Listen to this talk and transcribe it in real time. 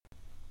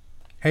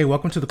Hey,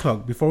 welcome to The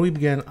Cloak. Before we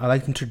begin, I'd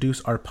like to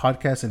introduce our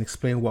podcast and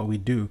explain what we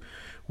do.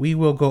 We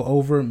will go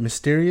over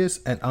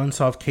mysterious and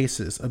unsolved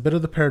cases, a bit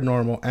of the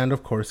paranormal, and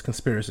of course,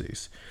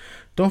 conspiracies.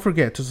 Don't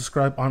forget to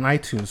subscribe on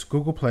iTunes,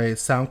 Google Play,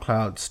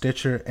 SoundCloud,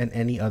 Stitcher, and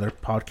any other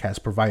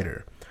podcast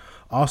provider.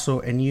 Also,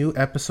 a new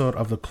episode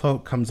of The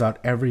Cloak comes out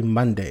every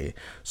Monday,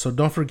 so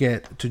don't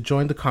forget to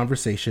join the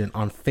conversation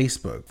on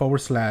Facebook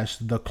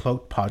 /The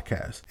Cloaked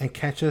Podcast and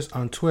catch us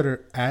on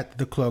Twitter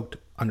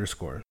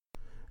 @TheCloaked_.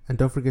 And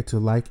don't forget to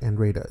like and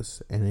rate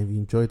us. And if you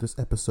enjoyed this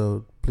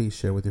episode, please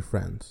share with your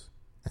friends.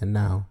 And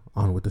now,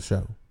 on with the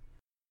show.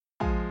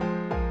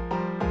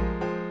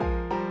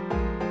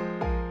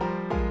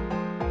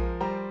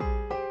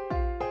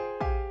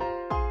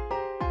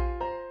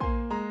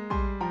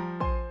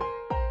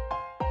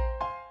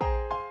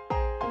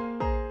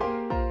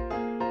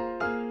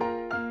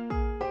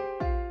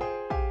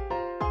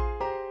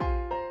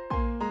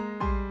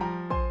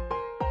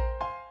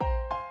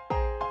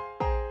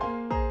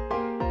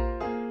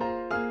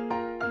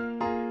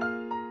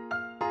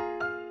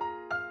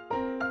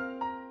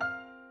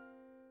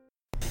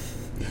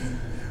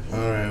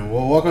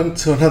 Welcome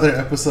to another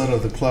episode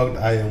of The Cloaked.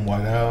 I am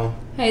White Owl.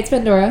 Hey, it's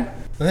Pandora.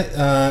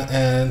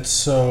 And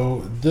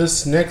so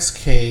this next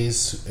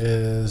case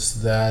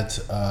is that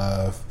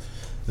of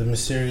the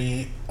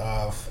mystery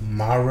of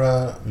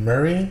Maura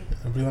Murray.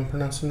 I believe I'm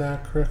pronouncing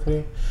that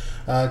correctly.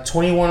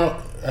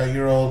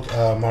 21-year-old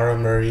Maura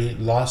Murray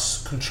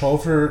lost control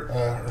of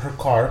her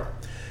car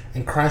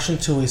and crashed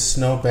into a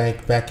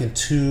snowbank back in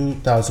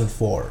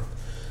 2004.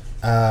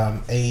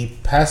 A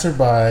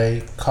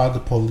passerby called the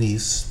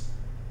police.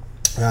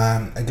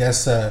 I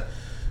guess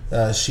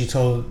she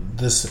told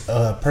this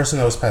person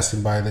that was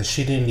passing by that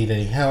she didn't need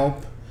any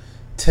help.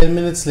 10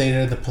 minutes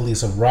later, the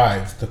police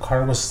arrived. The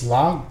car was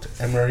locked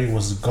and Murray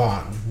was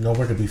gone,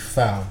 nowhere to be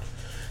found.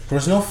 There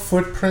was no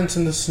footprints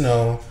in the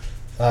snow.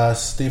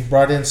 They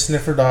brought in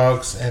sniffer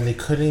dogs and they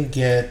couldn't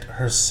get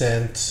her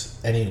scent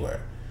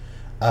anywhere.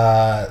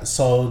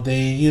 So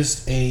they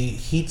used a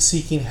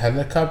heat-seeking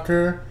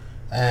helicopter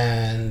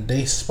and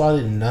they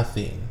spotted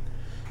nothing.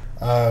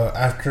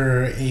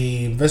 After an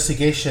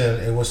investigation,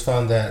 it was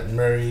found that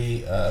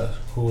Murray,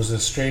 who was a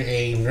straight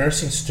A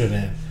nursing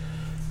student,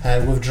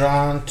 had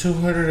withdrawn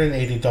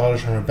 $280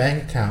 from her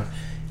bank account,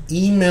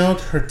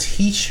 emailed her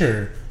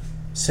teacher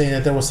saying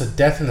that there was a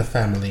death in the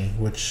family,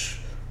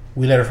 which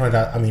we later find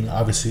out,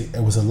 obviously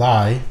it was a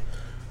lie.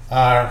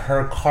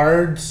 Her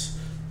cards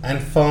and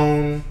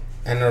phone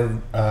and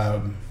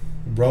a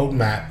road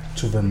map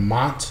to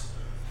Vermont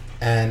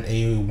and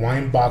a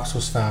wine box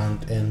was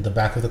found in the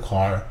back of the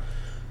car.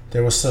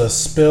 There was a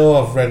spill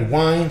of red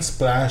wine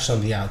splashed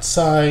on the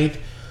outside.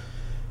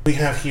 We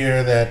have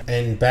here that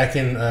back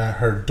in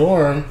her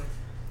dorm,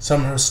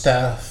 some of her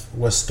stuff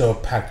was still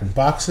packed in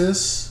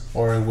boxes,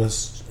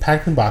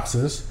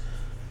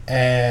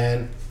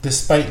 and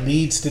despite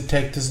leads,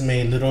 detectives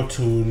made little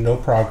to no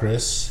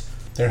progress.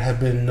 There have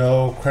been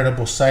no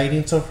credible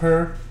sightings of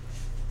her,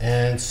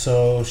 and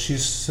so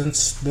she's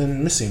since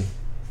been missing.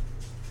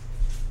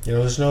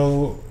 There's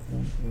no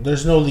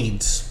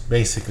leads,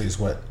 basically, is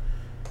what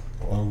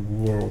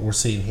we're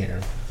seeing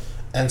here.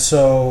 And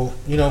so,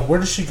 where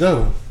did she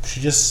go? She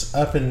just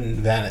up and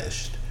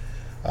vanished.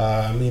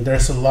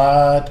 There's a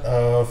lot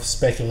of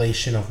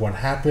speculation of what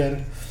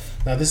happened.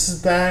 Now, this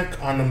is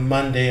back on a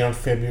Monday on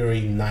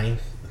February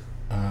 9th,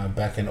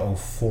 back in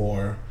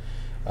 2004.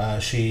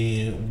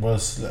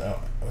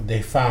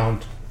 They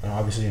found,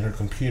 obviously in her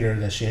computer,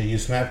 that she had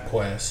used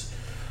MapQuest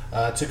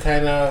to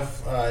kind of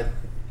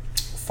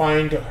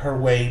find her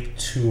way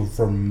to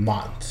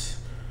Vermont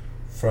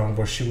from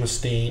where she was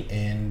staying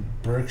in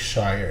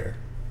Berkshire.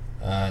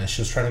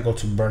 She was trying to go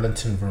to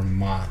Burlington,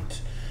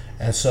 Vermont.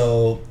 And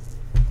so,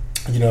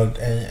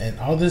 and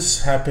all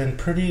this happened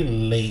pretty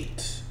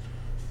late.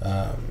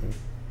 I'm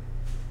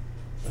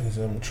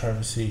trying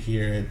to see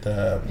here.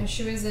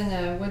 She was in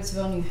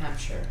Woodsville, New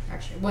Hampshire,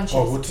 actually. When she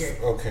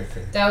okay.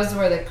 That was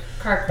where the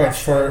car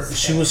crash was.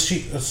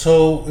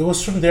 So it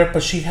was from there,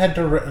 but she had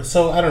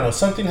so I don't know,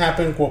 something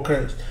happened.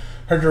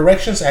 Her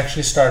directions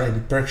actually started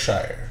in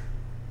Berkshire.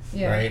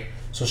 Yeah. Right?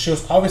 So she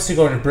was obviously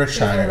going to Berkshire.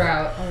 She was en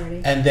route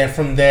already. And then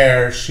from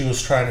there, she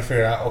was trying to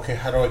figure out, okay,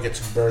 how do I get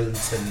to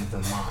Burlington,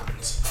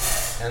 Vermont?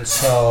 And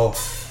so,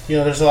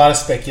 there's a lot of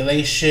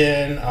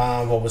speculation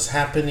on what was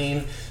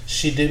happening.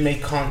 She did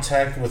make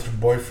contact with her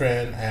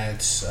boyfriend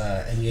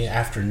in the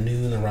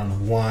afternoon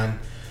around 1.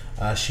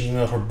 She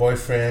emailed her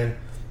boyfriend.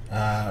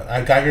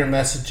 I got your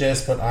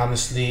messages, but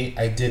honestly,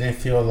 I didn't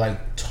feel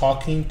like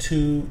talking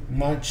too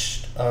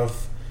much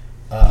of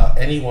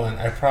anyone.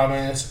 I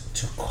promised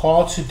to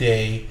call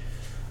today.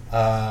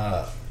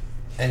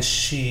 And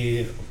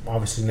she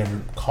obviously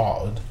never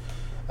called.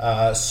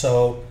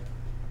 So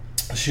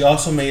she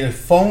also made a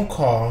phone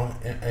call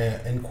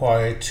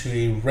inquiry to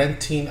a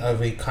renting of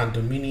a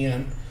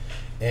condominium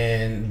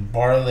in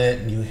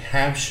Bartlett, New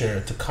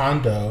Hampshire, to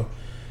condo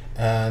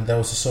that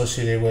was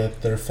associated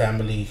with their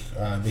family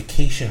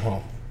vacation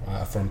home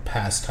from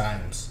past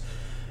times.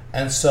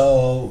 And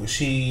so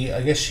she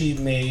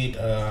made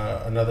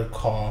another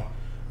call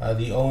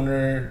The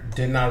owner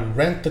did not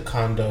rent the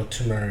condo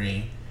to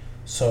Murray,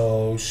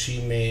 so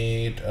she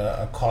made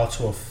a call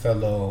to a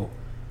fellow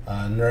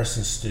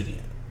nursing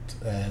student.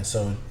 And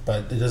so,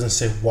 but it doesn't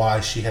say why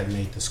she had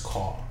made this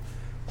call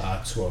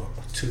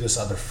to this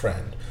other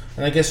friend.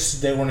 And I guess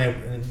they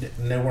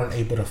weren't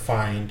able to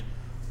find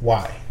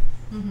why,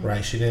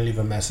 right? She didn't leave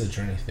a message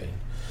or anything.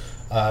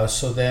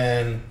 So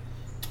then,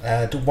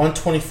 at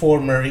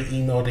 1:24, Murray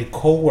emailed a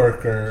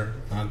co-worker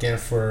again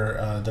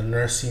for the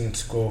nursing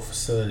school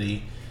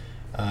facility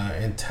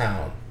in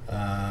town,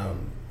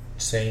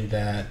 saying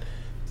that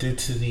due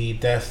to the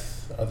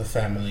death of the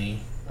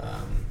family,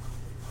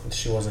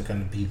 she wasn't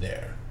going to be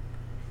there.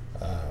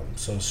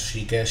 So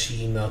she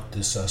emailed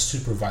this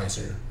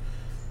supervisor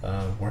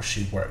where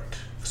she worked,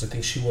 because I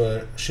think she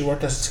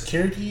worked as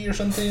security or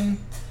something.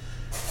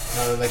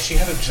 Like she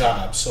had a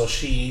job, so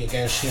she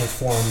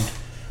informed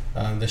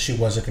that she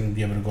wasn't going to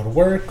be able to go to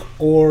work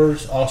or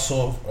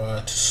also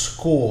to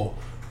school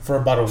for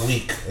about a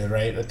week,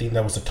 right? I think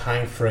that was the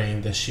time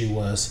frame that she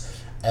was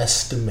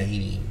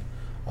estimating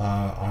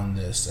on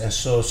this. And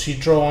so she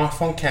drove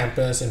off on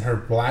campus in her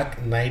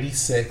black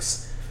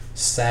 96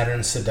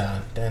 Saturn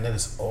sedan. Damn, that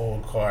is an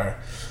old car.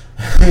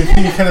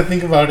 You kind of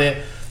think about it,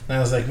 and I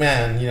was like,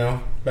 man,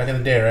 back in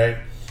the day, right?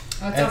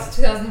 Oh, it's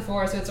also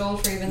 2004, so it's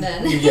old for even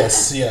then.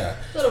 Yes, yeah.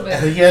 A little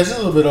bit. Yeah, it's a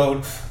little bit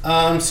old.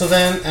 So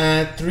then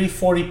at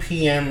 3:40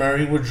 p.m.,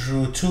 Murray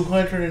withdrew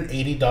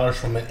 $280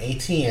 from an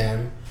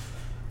ATM.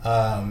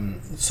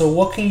 So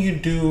what can you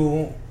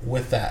do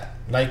with that?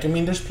 Like, I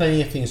mean, there's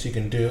plenty of things you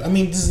can do. I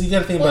mean, you got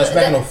to think about it's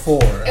back in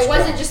 2004. It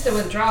wasn't just the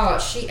withdrawal.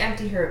 She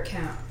emptied her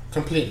account.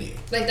 Completely.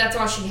 Like, that's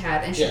all she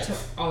had, and she took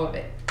all of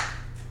it.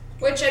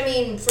 Which, I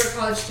mean, for a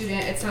college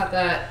student, it's not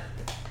that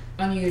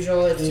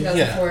unusual. It's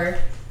 2004. Yeah.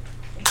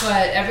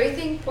 But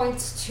everything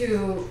points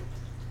to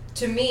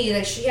me,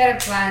 like, she had a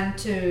plan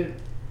to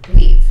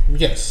leave.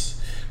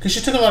 Yes. Because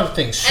she took a lot of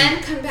things.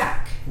 And come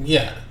back.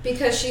 Yeah.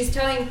 Because she's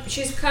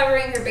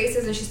covering her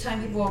bases, and she's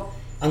telling people,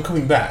 I'm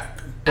coming back.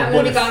 I'm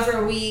going to be gone for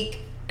a week.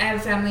 I have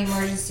a family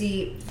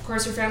emergency. Of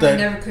course, her family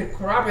never could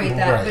corroborate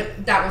that,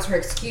 but that was her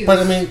excuse. But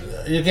I mean,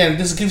 again,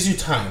 this gives you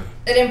time.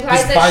 It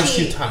implies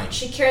that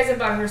she cares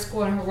about her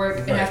school and her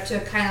work enough to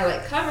kind of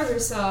like cover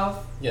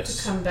herself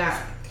to come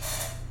back.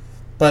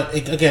 But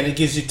it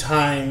gives you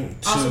time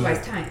to. Also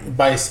buys time.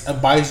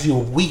 Buys you a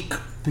week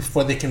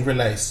before they can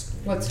realize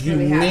what's you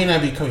really may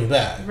not be coming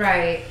back.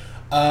 Right.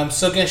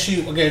 So again,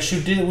 she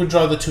did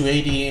withdraw the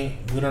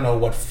 $280. We don't know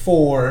what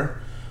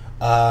for.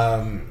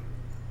 I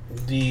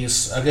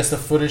guess the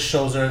footage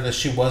shows her that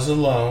she was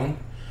alone.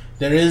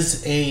 There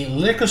is a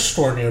liquor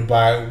store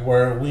nearby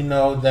where we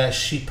know that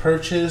she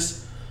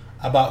purchased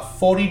about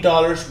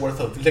 $40 worth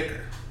of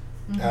liquor.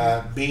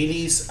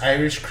 Bailey's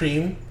Irish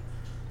Cream,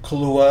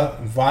 Kahlua,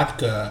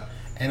 vodka,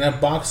 and a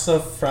box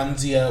of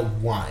Franzia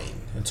wine.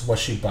 That's what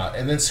she bought.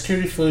 And then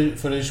security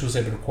footage was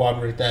able to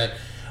corroborate that.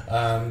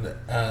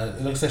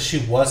 It looks like she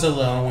was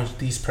alone when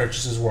these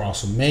purchases were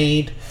also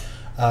made.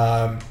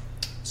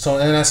 So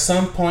then at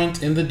some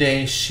point in the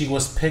day, she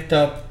was picked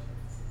up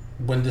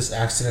when this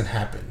accident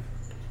happened.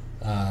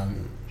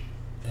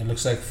 It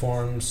looks like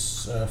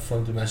forms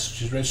from the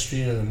Massachusetts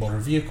Registry of the Motor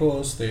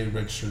Vehicles. They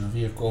registered the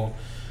vehicle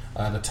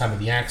at the time of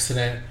the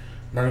accident.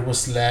 Murray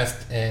was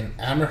left in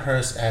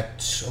Amherst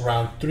at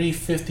around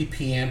 3:50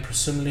 p.m.,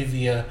 presumably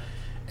via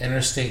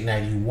Interstate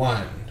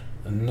 91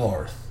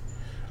 north.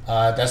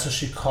 That's what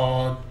she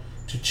called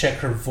to check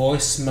her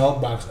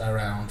voicemail box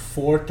around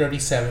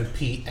 4:37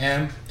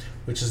 p.m.,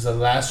 which is the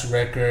last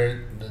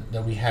record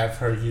that we have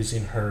her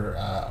using her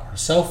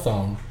cell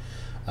phone.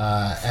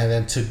 And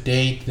then to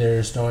date,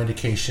 there's no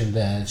indication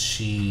that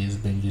she has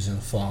been using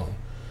the phone.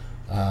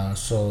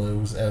 So it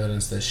was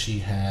evidence that she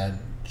had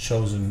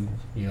chosen,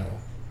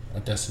 a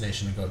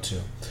destination to go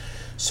to.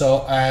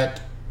 So at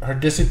her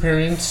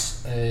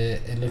disappearance,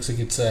 it looks like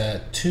it's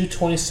at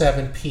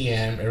 2:27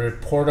 p.m. A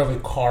report of a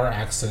car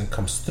accident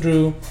comes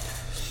through.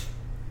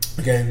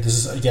 Again,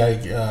 this is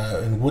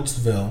in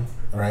Woodsville,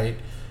 right?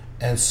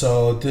 And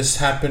so this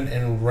happened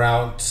in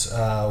Route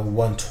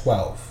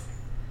 112.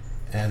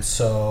 And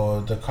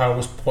so the car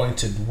was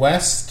pointed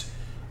west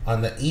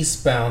on the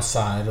eastbound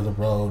side of the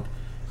road,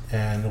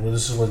 and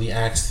this is where the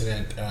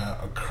accident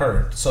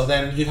occurred. So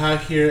then you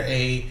have here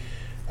a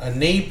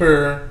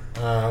neighbor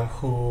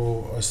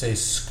who was a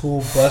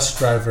school bus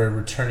driver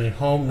returning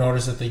home,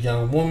 noticed that the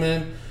young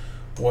woman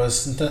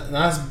was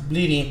not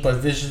bleeding but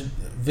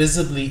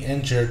visibly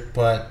injured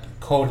but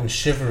cold and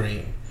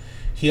shivering.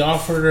 He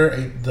offered her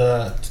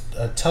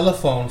a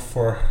telephone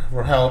for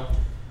help.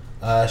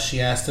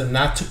 She asked him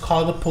not to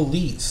call the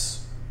police.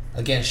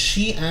 Again,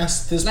 she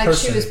asked this person. Like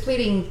she was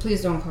pleading,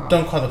 please don't call.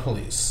 Don't call the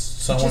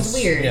police. Which is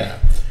weird. Yeah.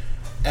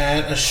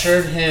 And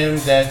assured him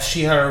that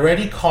she had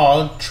already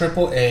called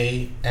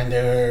AAA and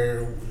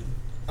they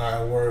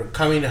were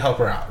coming to help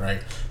her out,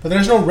 right? But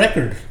there's no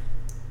record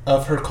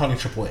of her calling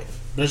AAA.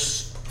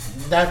 There's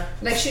that.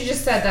 Like she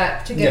just said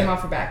that to get him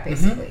off her back,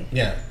 basically.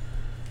 Yeah.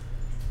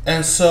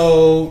 And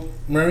so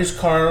Murray's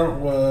car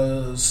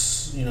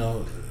was,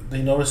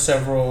 they noticed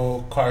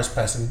several cars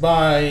passing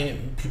by.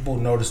 People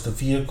noticed the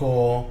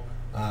vehicle.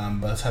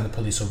 By the time the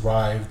police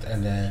arrived,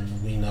 and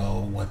then we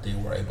know what they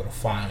were able to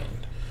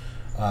find.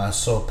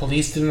 So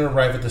police didn't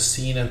arrive at the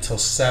scene until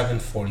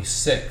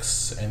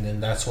 7:46, and then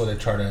that's where they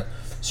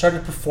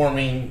started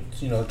performing.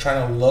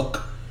 Trying to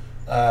look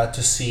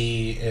to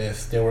see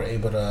if they were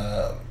able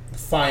to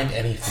find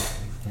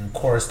anything. And of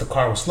course, the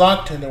car was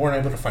locked, and they weren't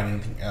able to find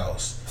anything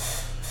else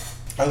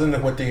other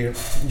than what they,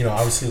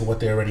 obviously what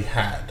they already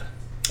had.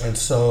 And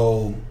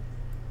so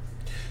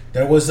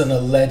there was an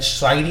alleged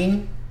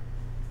sighting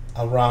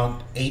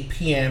around 8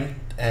 p.m.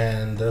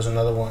 and there's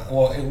another one.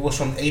 Well, it was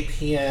from 8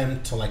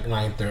 p.m. to like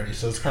 9:30,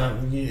 so it's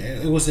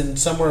it was in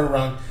somewhere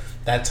around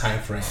that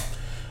time frame.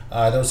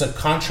 There was a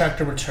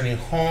contractor returning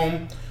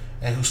home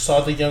and who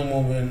saw the young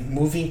woman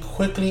moving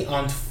quickly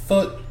on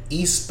foot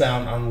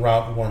eastbound on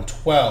Route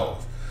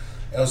 112.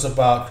 It was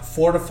about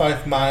 4 to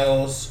 5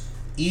 miles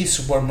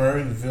east where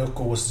Murray's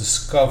vehicle was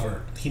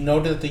discovered. He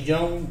noted that the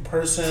young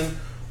person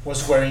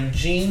was wearing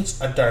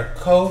jeans, a dark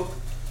coat,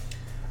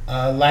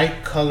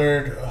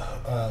 light-colored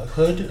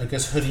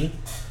hoodie.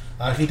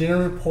 He didn't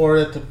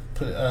report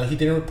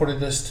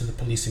this to the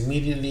police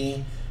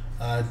immediately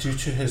due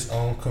to his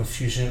own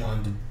confusion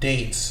on the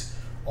dates,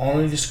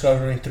 only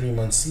discovering 3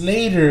 months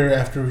later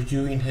after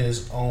reviewing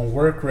his own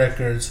work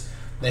records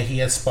that he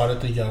had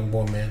spotted the young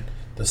woman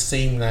the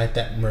same night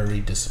that Murray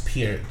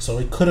disappeared. So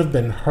it could have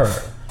been her.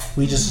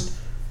 We just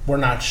were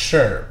not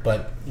sure,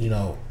 but he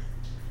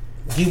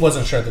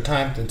wasn't sure at the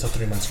time until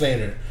 3 months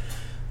later.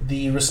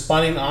 The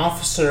responding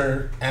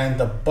officer and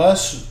the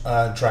bus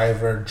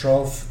driver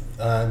drove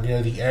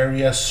near the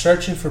area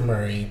searching for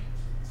Murray.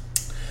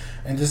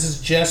 And this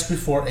is just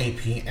before 8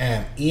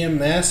 p.m.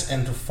 EMS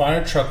and the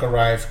fire truck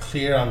arrived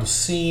clear on the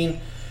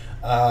scene.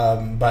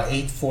 By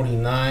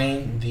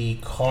 8:49, the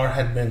car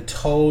had been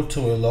towed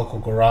to a local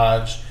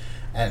garage.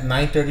 At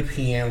 9:30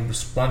 p.m.,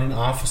 responding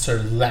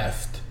officer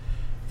left.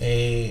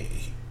 There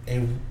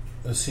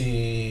was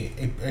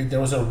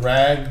a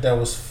rag that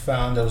was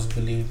found that was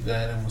believed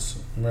that it was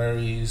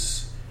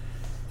Murray's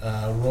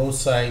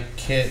roadside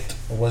kit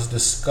was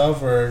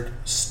discovered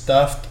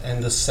stuffed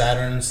in the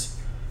Saturn's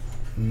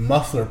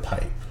muffler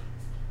pipe.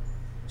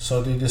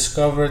 So they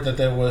discovered that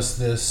there was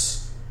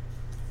this.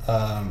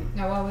 Now,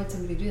 why would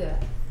somebody do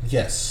that?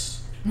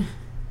 Yes. Is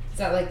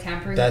that like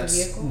tampering with the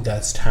vehicle?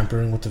 That's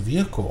tampering with the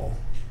vehicle.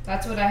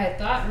 That's what I had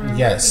thought, remember?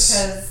 Yes.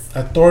 Because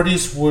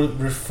authorities would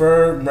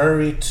refer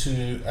Murray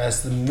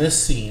as the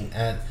missing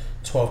at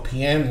 12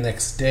 p.m.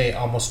 next day,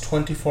 almost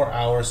 24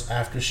 hours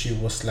after she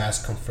was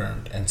last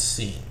confirmed and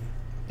seen.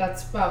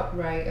 That's about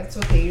right. That's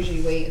what they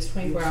usually wait, is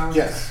 24 hours.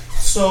 Yeah.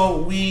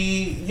 So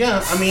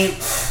it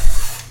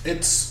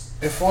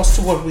falls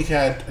to what we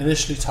had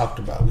initially talked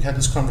about. We had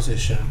this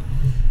conversation,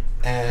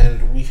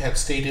 and we had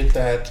stated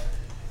that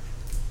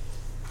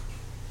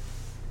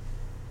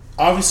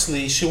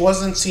obviously she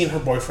wasn't seeing her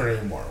boyfriend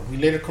anymore. We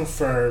later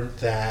confirmed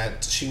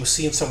that she was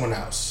seeing someone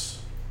else.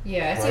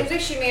 Yeah, it seems like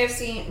she may have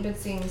been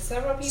seeing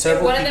several people.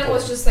 Of them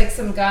was just like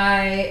some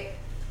guy.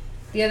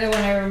 The other one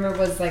I remember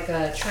was like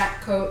a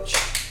track coach.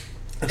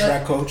 I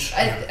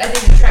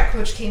think the track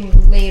coach came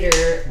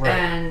later, right.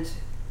 And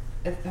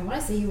I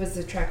want to say he was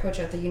the track coach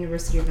at the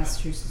University of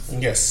Massachusetts.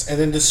 Yes, and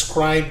then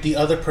described the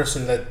other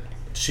person that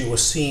she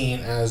was seeing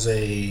as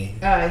a...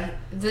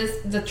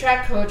 the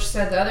track coach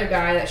said the other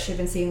guy that she'd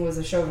been seeing was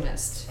a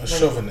chauvinist.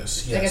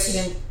 Chauvinist, yes. I guess he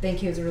didn't think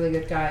he was a really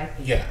good guy.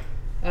 Yeah.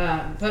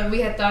 But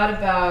we had thought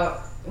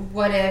about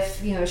what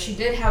if, she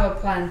did have a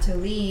plan to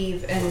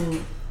leave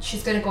and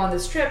she's going to go on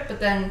this trip, but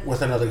then...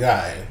 With another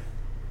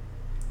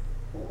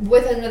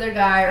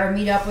guy, or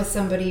meet up with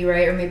somebody,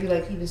 right? Or maybe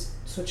like he just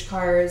switch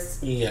cars.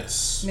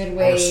 Yes.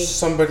 Midway. Or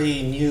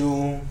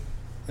somebody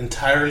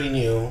entirely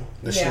new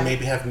that she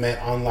maybe have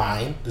met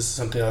online. This is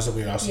something else that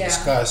we also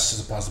discussed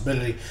as a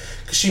possibility.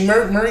 Because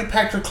Murray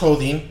packed her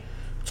clothing,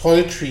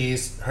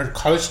 toiletries, her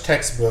college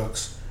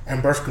textbooks,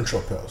 and birth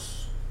control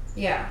pills.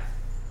 Yeah.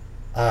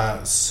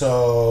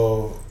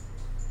 So...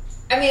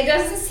 I mean, it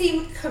doesn't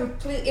seem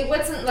complete. It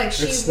wasn't like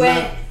she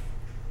went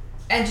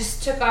and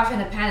just took off in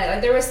a panic.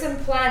 Like, there was some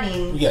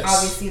planning,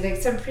 obviously,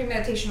 like some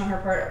premeditation on her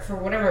part for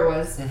whatever it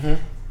was.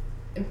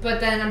 Mm-hmm. But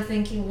then I'm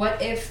thinking,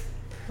 what if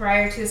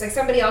prior to this, like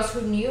somebody else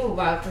who knew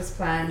about this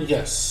plan,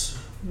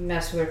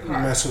 mess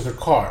with her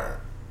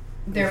car.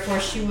 Therefore,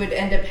 she would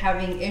end up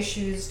having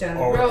issues down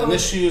the road. Or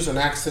issues, an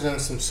accident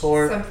of some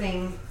sort.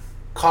 Something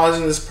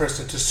causing this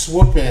person to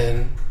swoop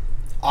in,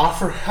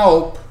 offer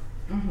help,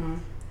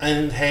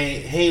 and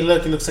hey,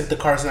 look, it looks like the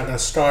car's not going to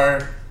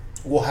start.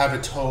 We'll have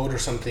it towed or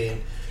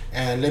something,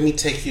 and let me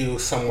take you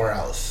somewhere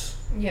else.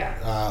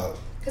 Yeah.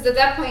 Because at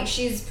that point,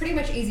 she's pretty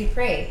much easy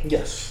prey.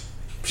 Yes.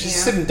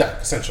 She's sitting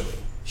duck, essentially.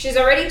 She's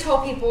already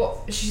told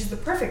people she's the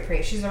perfect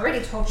prey. She's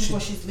already told people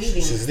she's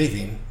leaving. She's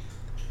leaving.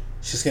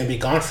 She's going to be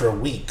gone for a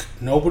week.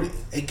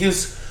 It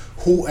gives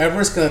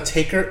whoever's going to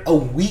take her a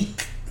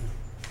week.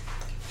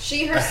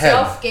 She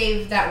herself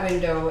gave that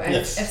window, and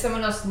if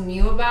someone else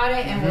knew about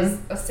it and was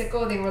a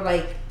sicko, they were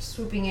like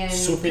swooping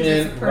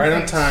in right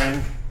on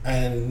time.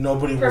 and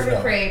nobody would know.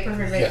 Perfect prey,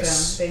 perfect victim,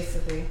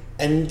 basically.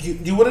 And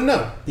you wouldn't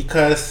know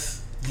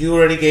because you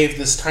already gave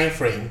this time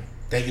frame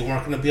that you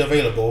weren't going to be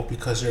available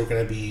because you were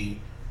going to be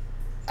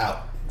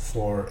out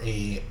for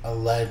a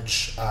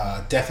alleged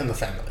death in the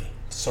family,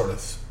 sort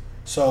of.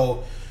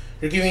 So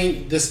you're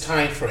giving this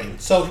time frame.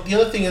 So the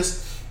other thing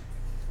is,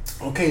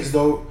 okay,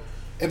 so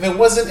if it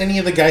wasn't any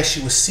of the guys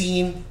she was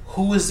seeing,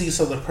 who is this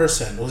other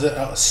person? Was it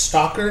a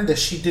stalker that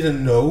she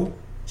didn't know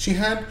she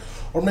had?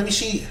 Or maybe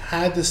she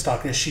had the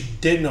stalker and she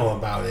did know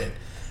about it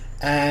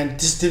and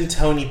just didn't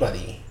tell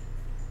anybody,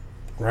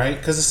 right?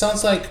 Because it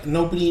sounds like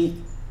nobody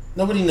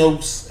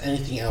knows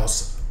anything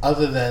else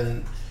other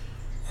than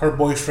her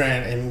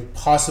boyfriend and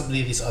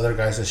possibly these other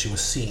guys that she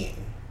was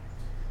seeing.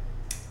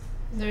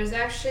 There's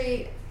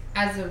actually,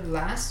 as of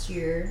last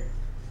year,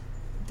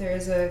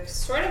 there's a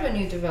sort of a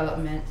new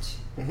development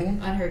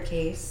on her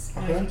case.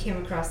 I don't know if you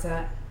came across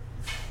that.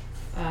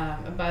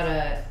 About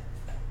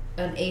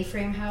an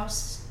A-frame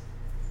house.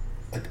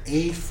 An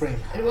A-frame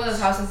house? One of those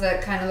houses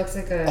that kind of looks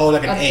like a... Oh,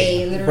 like an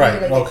A. Literally.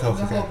 Right. Like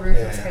Okay. The whole roof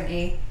looks like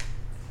an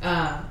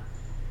A.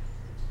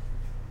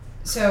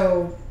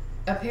 So,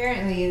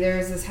 apparently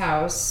there's this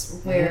house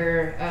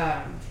where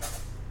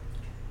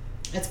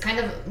it's kind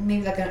of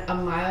maybe like a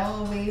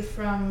mile away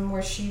from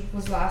where she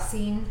was last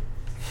seen.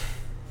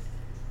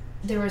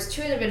 There was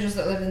 2 individuals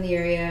that lived in the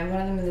area, and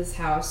one of them in this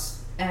house.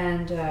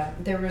 And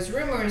there was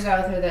rumors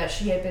out there that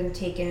she had been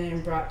taken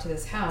and brought to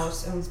this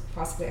house and was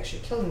possibly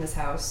actually killed in this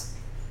house.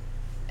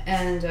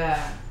 And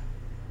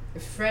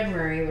Fred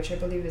Murray, which I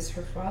believe is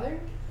her father.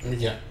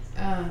 Yeah.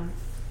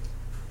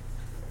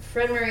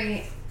 Fred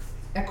Murray,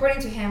 according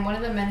to him, one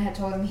of the men had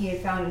told him he had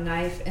found a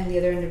knife in the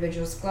other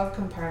individual's glove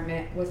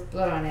compartment with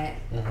blood on it.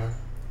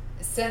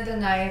 Sent the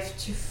knife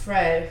to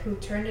Fred, who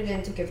turned it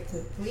in to give to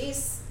the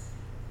police.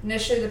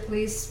 Initially, the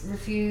police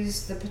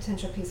refused the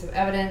potential piece of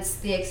evidence.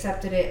 They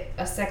accepted it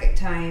a second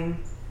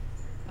time.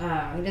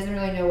 He doesn't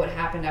really know what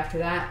happened after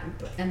that,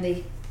 and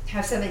they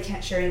have said they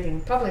can't share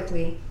anything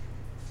publicly.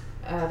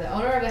 The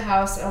owner of the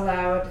house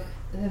allowed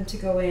them to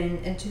go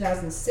in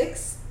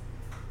 2006.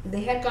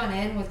 They had gone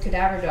in with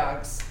cadaver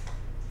dogs,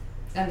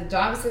 and the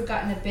dogs had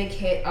gotten a big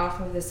hit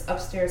off of this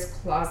upstairs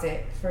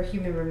closet for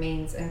human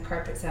remains and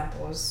carpet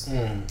samples,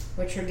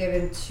 which were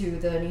given to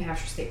the New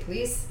Hampshire State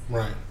Police.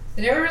 Right.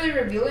 They never really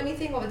revealed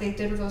anything what they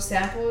did with those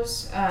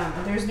samples.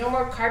 There's no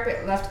more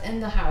carpet left in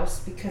the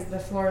house because the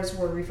floors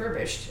were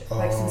refurbished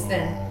since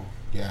then.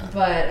 Yeah.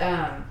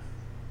 But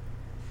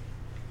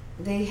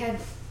they had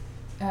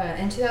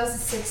in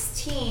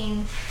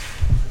 2016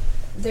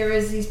 there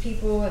was these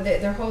people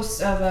they're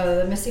hosts of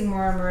the Missing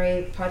Maura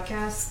Murray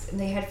podcast.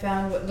 They had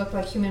found what looked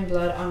like human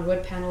blood on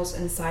wood panels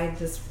inside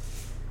this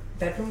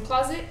bedroom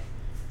closet,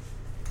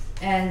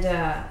 and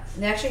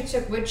they actually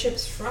took wood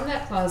chips from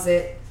that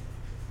closet.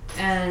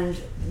 And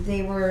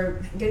they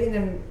were getting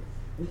them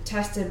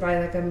tested by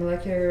like a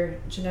molecular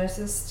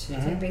geneticist,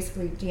 so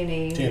basically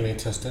DNA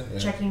tested,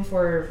 checking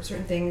for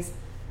certain things.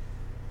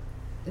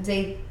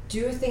 They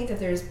do think that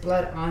there's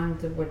blood on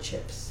the wood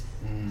chips.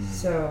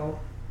 So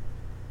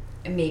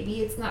maybe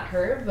it's not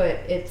her, but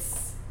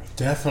it's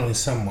definitely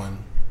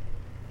someone.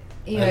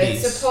 You know,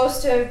 it's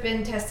supposed to have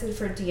been tested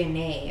for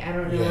DNA. I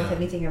don't know if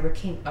anything ever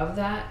came of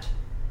that.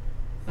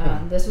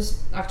 This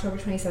was October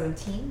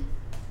 2017.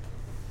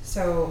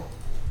 So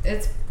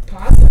it's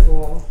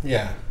possible.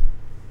 Yeah.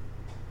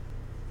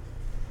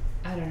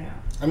 I don't know.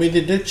 I mean,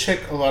 they did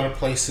check a lot of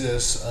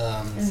places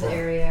in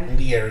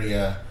the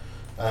area.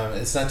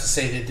 It's not to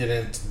say they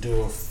didn't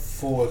do a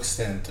full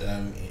extent.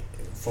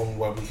 From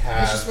what we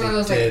have, it's just one of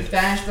those like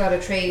vanished without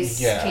a trace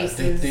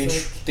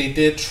cases. They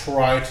did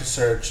try to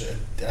search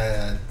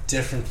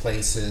different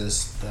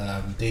places.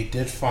 They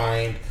did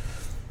find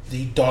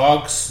the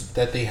dogs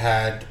that they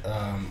had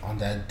on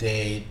that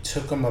day.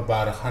 Took them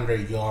about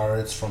 100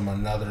 yards from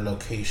another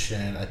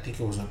location. I think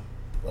it was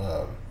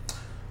a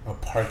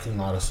parking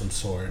lot of some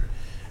sort,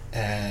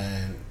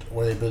 and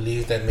where they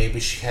believed that maybe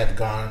she had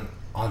gone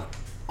on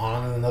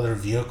another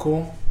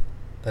vehicle.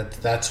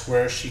 That's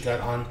where she got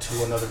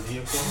onto another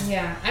vehicle.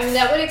 Yeah, I mean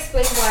that would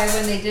explain why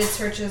when they did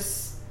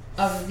searches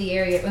of the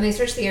area, when they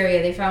searched the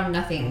area, they found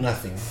nothing.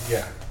 Nothing.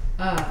 Yeah.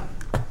 And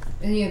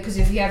because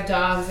if you have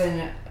dogs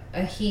and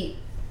a heat-seeking,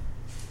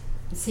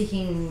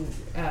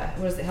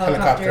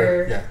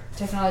 helicopter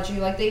technology,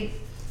 like they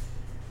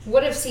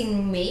would have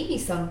seen maybe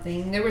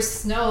something. There was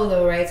snow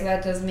though, right? So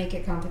that does make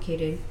it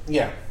complicated.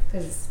 Yeah.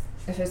 Because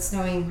if it's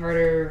snowing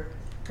harder,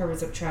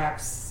 covers up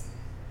tracks.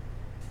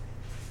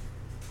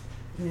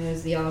 I mean,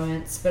 there's the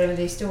elements, but I mean,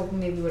 they still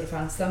maybe would have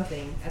found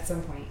something at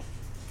some point.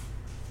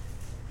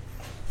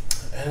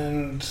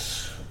 And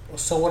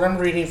so what I'm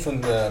reading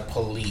from the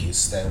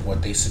police, that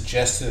what they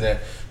suggested, that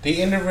they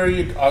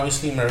interviewed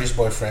obviously Mary's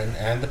boyfriend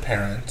and the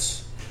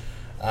parents.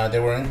 They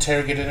were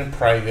interrogated in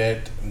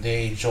private.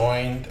 They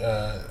joined,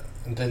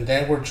 then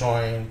they were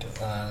joined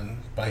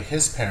by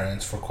his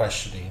parents for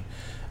questioning.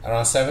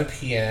 Around 7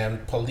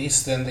 p.m.,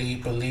 police then they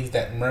believed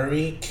that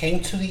Murray came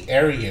to the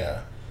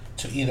area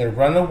to either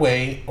run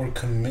away or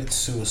commit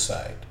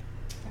suicide.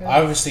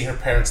 Obviously, her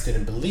parents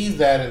didn't believe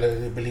that, and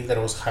they believed that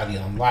it was highly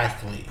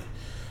unlikely.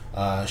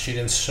 She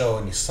didn't show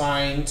any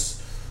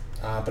signs,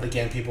 but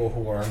again, people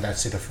who are in that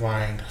state of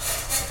mind,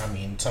 I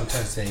mean,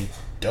 sometimes they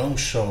don't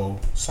show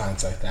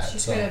signs like that. She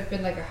could have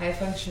been like a high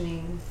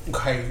functioning.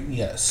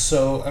 Yes.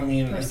 So I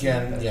mean,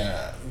 again,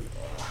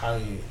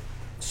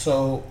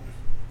 So,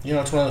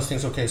 it's one of those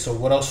things. Okay, so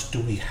what else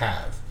do we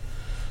have?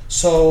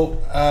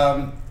 So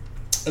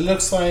it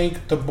looks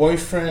like the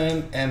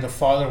boyfriend and the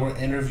father were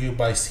interviewed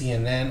by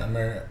CNN,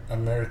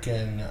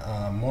 American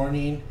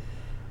Morning,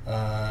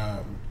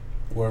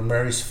 where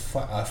Mary's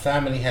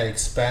family had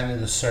expanded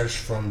the search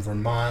from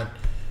Vermont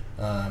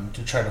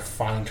to try to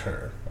find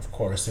her. Of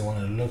course, they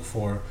wanted to look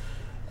for.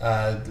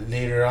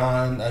 Later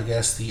on, I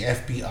guess the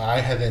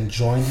FBI had then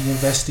joined the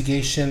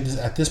investigation.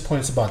 At this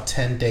point, it's about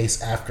 10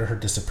 days after her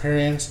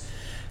disappearance.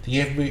 The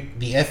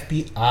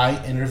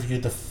FBI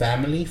interviewed the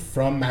family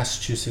from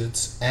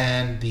Massachusetts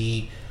and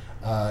the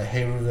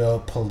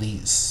Haverhill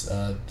police.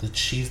 The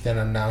chief then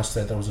announced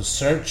that there was a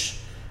search,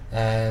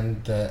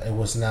 and it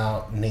was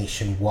now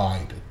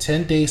nationwide.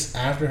 10 days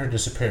after her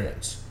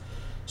disappearance.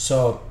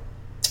 So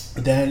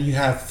then you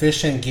have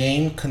Fish and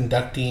Game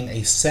conducting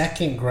a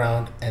second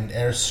ground and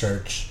air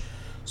search.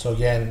 So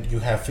again, you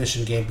have Fish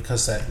and Game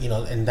because that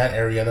in that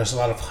area there's a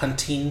lot of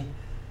hunting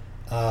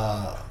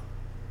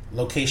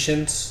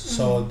locations. Mm-hmm.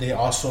 So they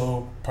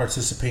also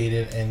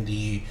participated in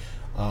the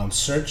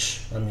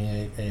search. I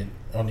mean, it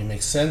only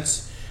makes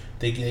sense.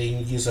 They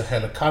use a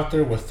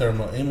helicopter with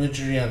thermal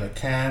imagery on the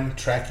cam,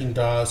 tracking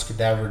dogs,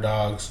 cadaver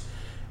dogs,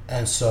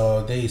 and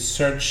so they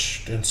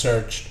searched and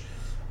searched.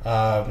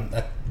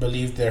 I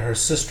believe that her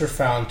sister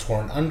found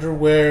torn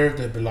underwear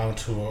that belonged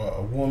to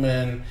a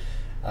woman.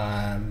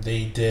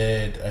 They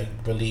did, I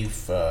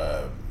believe,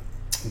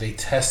 they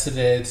tested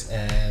it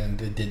and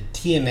they did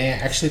DNA.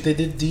 Actually, they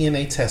did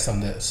DNA tests on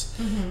this,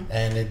 mm-hmm.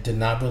 and it did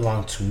not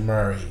belong to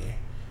Murray.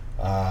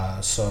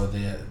 So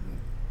they,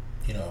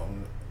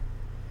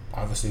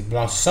 obviously it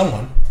belongs to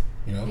someone.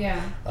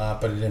 Yeah.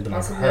 But it didn't belong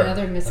possibly to her.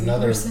 Another missing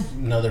person.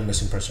 Another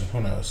missing person.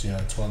 Who knows?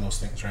 It's one of those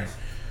things,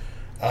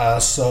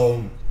 right?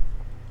 So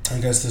I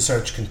guess the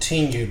search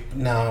continued.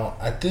 Now,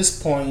 at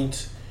this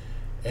point,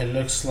 it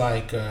looks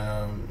like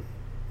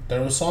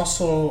there was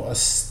also a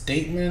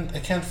statement. I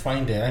can't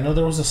find it. I know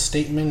there was a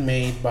statement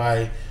made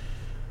by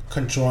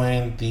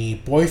conjoined the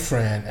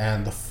boyfriend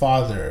and the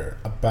father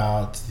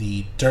about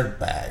the dirt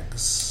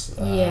bags.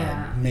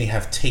 May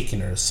have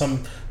taken her.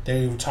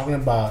 They were talking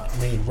about,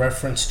 made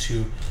reference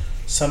to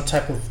some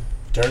type of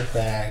dirt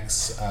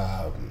bags.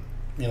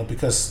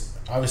 Because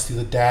obviously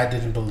the dad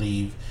didn't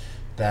believe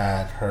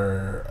that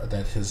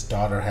his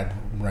daughter had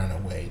ran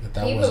away. He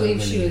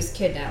believed she was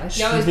kidnapped.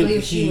 He always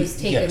believed she was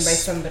taken by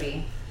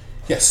somebody.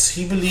 Yes,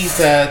 he believed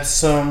that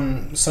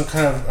some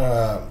kind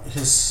of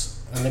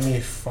let me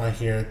find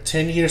here.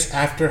 10 years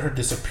after her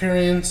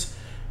disappearance,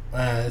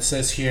 it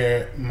says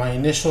here, my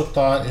initial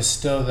thought is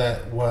still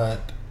that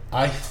what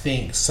I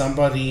think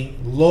somebody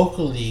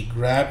locally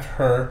grabbed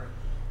her,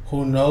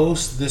 who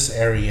knows this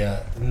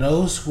area,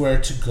 knows where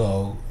to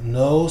go,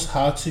 knows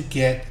how to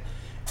get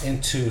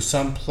into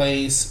some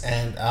place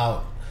and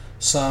out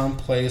some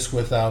place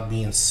without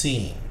being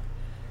seen.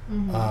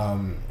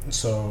 Mm-hmm.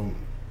 So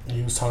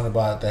he was talking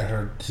about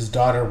that his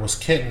daughter was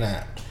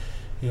kidnapped.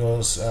 He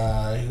goes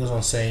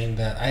on saying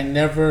that I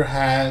never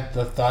had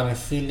the thought and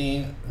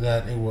feeling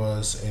that it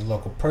was a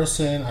local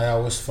person. I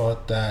always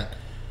felt that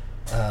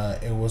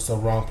it was the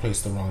wrong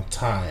place, the wrong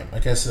time. I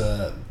guess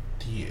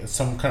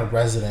some kind of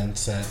resident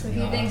said. So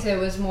he thinks it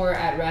was more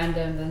at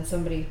random than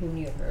somebody who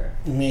knew her.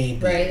 Maybe,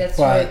 right? That's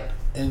but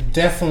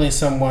definitely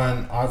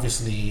someone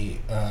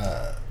obviously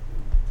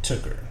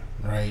took her,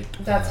 right?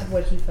 That's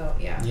what he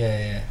felt. Yeah.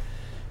 Yeah.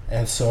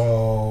 And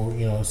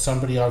so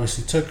somebody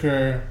obviously took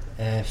her,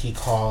 and he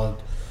called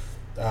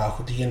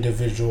the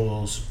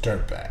individuals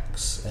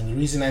dirtbags. And the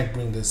reason I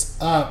bring this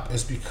up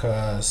is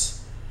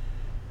because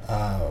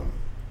I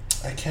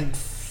can't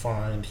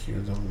find here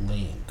the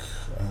link.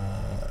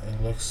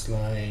 It looks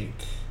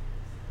like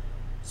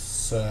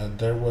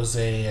there was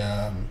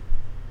a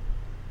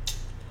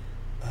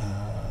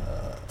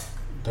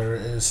there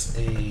is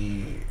a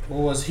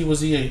he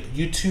was a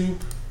YouTube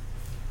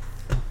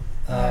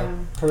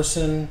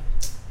person.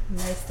 My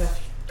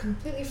stuff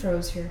completely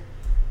froze here.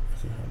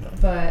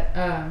 But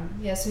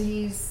so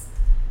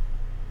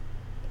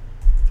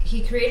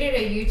he created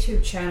a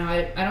YouTube channel.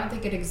 I don't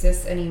think it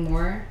exists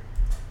anymore.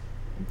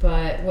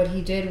 But what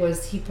he did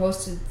was he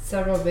posted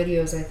several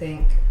videos, I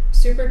think.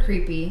 Super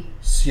creepy.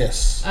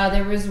 Yes.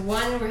 There was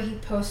one where he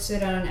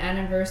posted on an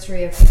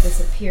anniversary of his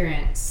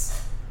disappearance.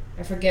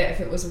 I forget if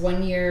it was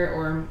 1 year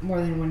or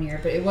more than 1 year,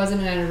 but it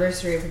wasn't an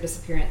anniversary of her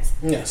disappearance.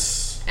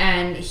 Yes.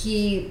 And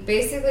he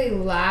basically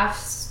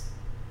laughs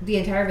the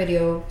entire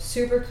video.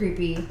 Super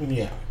creepy.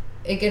 Yeah.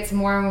 It gets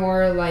more and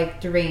more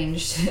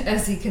deranged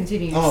as he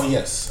continues. Oh,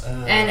 yes.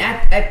 And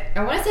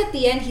I want to say at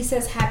the end he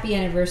says happy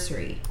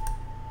anniversary.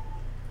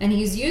 And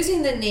he's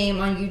using the name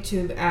on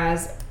YouTube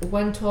as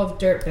 112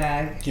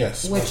 Dirtbag.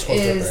 Yes. Which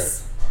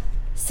is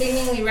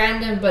seemingly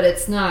random, but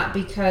it's not,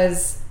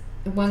 because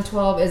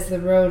 112 is the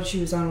road she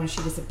was on when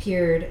she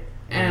disappeared,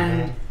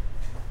 and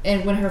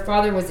when her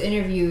father was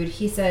interviewed,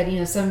 he said,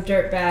 some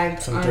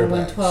dirtbag on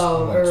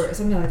 112 or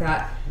something like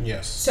that.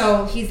 Yes.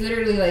 So he's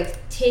literally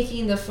like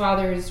taking the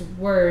father's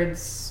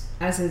words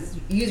as his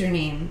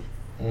username,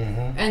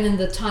 and then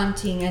the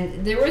taunting,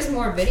 and there was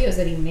more videos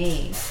that he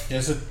made.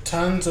 There's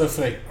tons of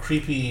like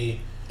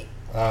creepy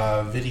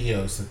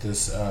videos that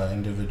this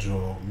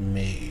individual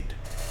made.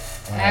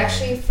 I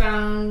actually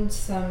found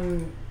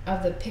some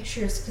of the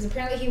pictures because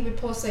apparently he would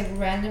post like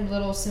random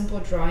little simple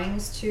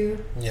drawings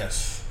too.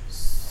 Yes.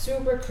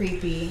 Super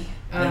creepy.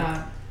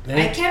 I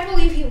can't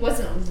believe he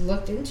wasn't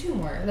looked into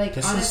more. Like,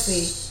 this honestly,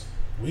 is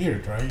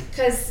weird, right?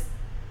 Because,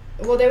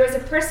 there was a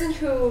person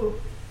who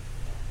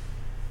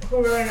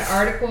wrote an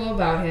article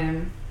about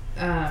him.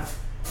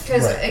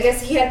 Because I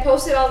guess he had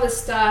posted all this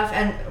stuff,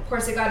 and of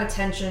course it got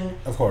attention.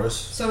 Of course.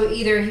 So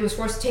either he was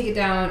forced to take it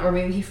down, or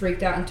maybe he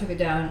freaked out and took it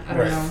down. I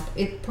don't know.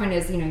 Point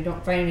is, you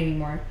don't find it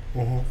anymore.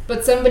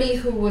 But somebody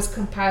who was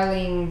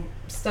compiling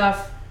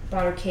stuff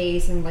about her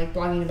case and like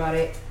blogging about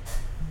it,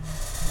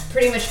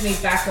 pretty much made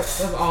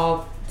backups of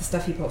all the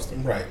stuff he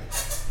posted. Right.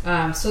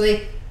 So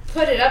they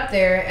put it up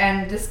there,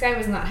 and this guy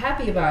was not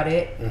happy about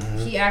it.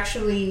 He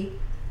actually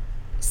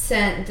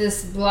sent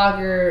this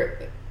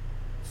blogger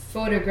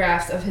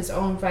photographs of his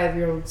own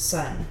 5-year-old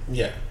son.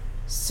 Yeah.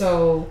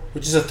 So.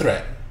 Which is a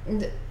threat.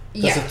 Yeah.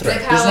 That's a threat.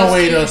 Like, how There's no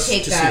way to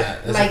see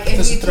that. Like,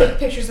 if you take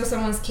pictures of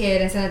someone's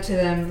kid and send it to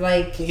them,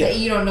 like,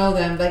 you don't know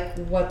them, like,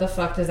 what the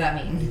fuck does that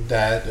mean?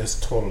 That is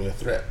totally a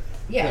threat.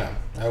 Yeah.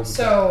 I would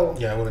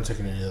I wouldn't take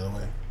it any other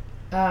way.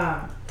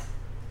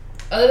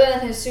 Other than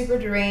his super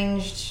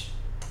deranged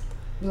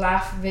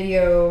laugh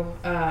video,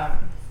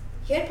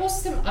 he had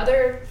posted some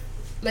other,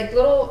 like,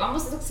 little,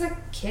 almost looks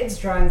like kids'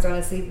 drawings,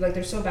 honestly. Like,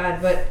 they're so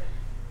bad, but,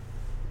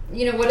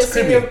 what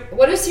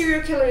do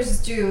serial killers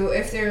do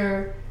if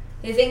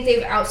they think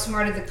they've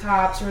outsmarted the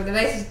cops, or they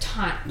like to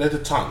taunt? They're the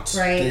taunts.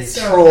 Right? They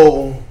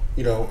troll,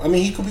 he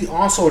could be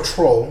also a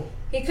troll.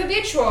 He could be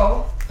a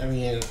troll.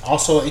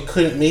 Also,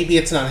 maybe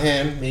it's not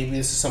him, maybe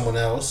this is someone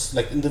else.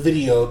 Like, in the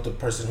video, the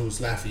person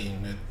who's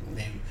laughing,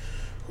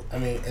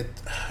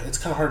 it's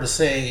kind of hard to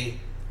say,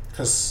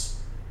 because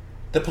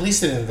the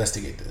police didn't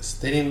investigate this.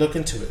 They didn't look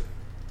into it.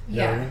 You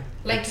know what I mean?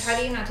 Like, how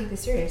do you not take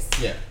this serious?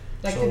 Yeah.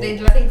 Like, did they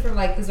do nothing for,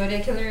 like, the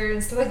Zodiac Killer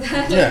and stuff like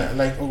that? Yeah,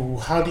 like,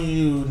 how do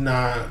you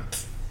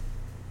not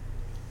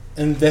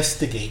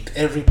investigate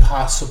every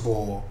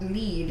possible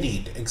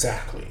lead?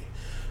 Exactly.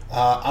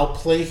 I'll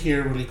play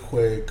here really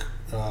quick.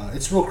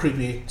 It's real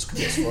creepy. It's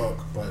creepy as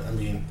fuck, but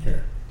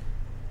here.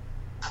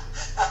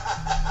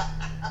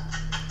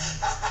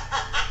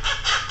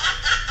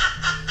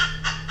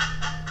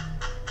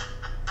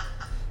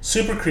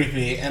 Super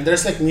creepy, and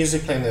there's like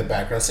music playing in the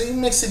background, so it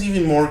makes it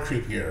even more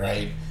creepier,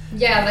 right?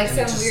 Yeah, like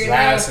some weird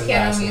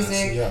piano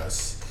music.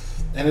 Yes.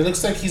 And it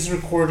looks like he's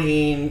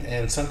recording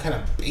in some kind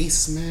of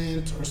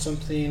basement or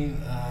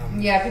something.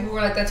 People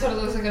were like, that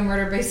totally looks like a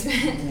murder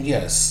basement.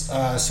 Yes.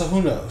 So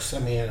who knows?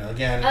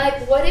 Again.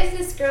 Like, what if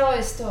this girl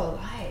is still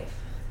alive?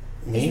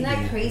 Maybe. Isn't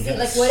that crazy? Yes.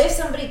 Like, what if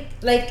somebody,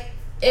 like,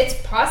 it's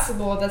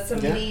possible that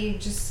somebody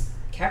just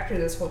kept her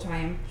this whole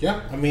time.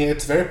 Yeah,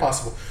 it's very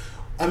possible.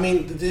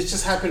 This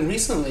just happened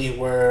recently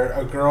where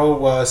a girl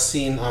was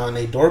seen on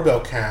a doorbell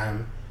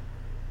cam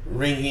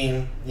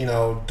ringing,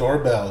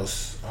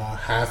 doorbells,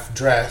 half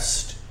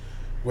dressed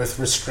with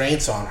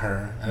restraints on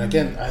her. And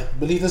again, I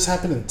believe this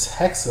happened in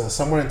Texas,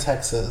 somewhere in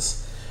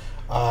Texas.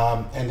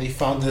 And they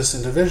found this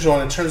individual,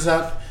 and it turns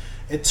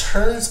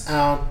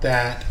out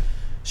that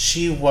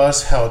she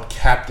was held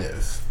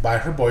captive by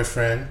her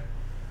boyfriend,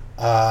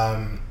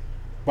 by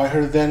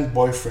her then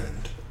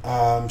boyfriend.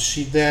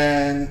 She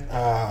then,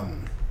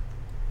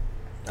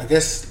 I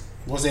guess,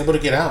 was able to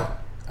get out,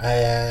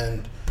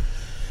 and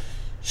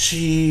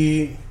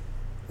she,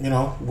 she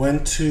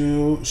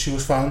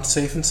was found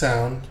safe and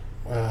sound,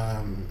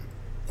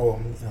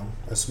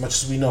 as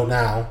much as we know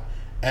now.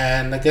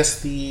 And I guess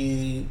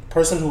the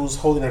person who was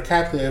holding her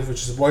captive,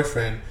 which is a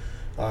boyfriend,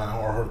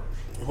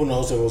 who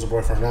knows if it was a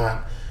boyfriend or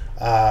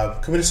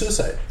not, committed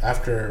suicide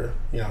after,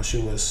 she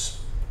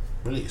was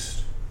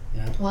released.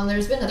 Well, and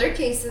there's been other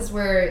cases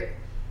where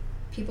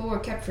people were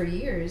kept for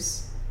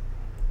years.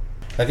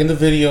 Like in the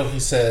video, he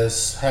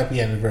says,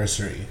 "Happy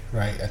anniversary,"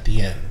 right, at the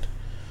end.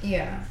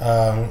 Yeah.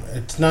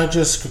 It's not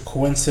just a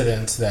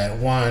coincidence that,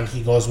 one,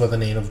 he goes by the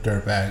name of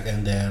Dirtbag,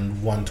 and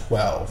then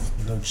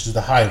 112, which is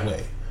the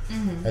highway.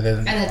 And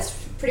it's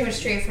pretty much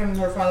straight from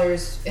her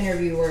father's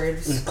interview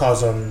words. It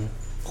calls him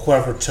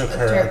whoever took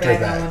her a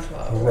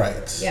Dirtbag.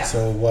 Right. Yeah.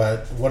 So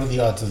what are the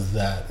odds of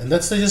that? And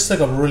that's just like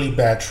a really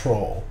bad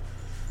troll.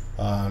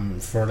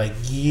 For like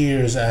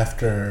years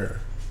after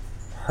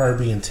her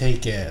being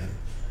taken.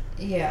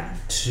 Yeah.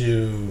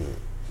 To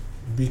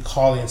be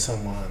calling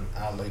someone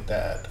out like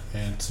that,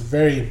 and it's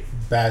very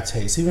bad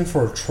taste, even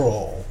for a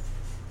troll.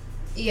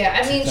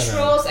 Yeah,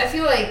 trolls. I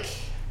feel like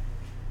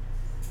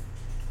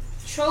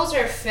trolls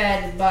are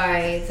fed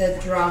by the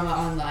drama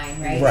online,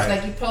 right? Right. So,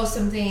 like, you post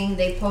something,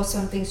 they post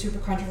something super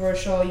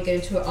controversial, you get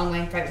into an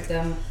online fight with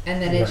them,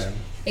 and then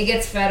it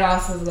gets fed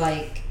off of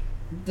like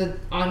the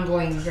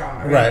ongoing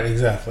drama. Right,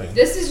 exactly.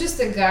 This is just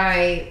a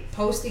guy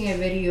posting a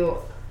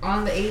video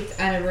on the 8th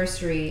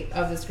anniversary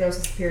of this girl's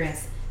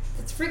disappearance.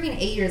 It's freaking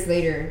 8 years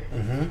later.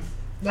 Mm-hmm.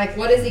 Like,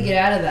 what does he get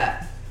out of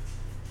that?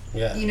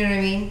 Yeah. You know what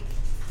I mean?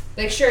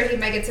 Like, sure, he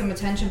might get some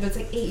attention, but it's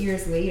like 8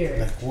 years later.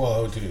 Like,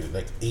 whoa, dude.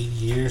 Like, 8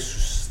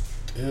 years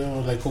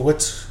still. Like,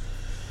 what's...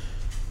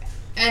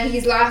 And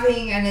he's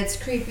laughing, and it's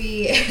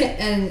creepy.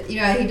 And, you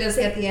know, he does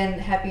say at the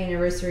end, happy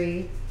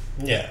anniversary.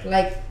 Yeah.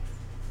 Like,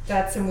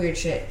 that's some weird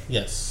shit.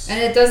 Yes.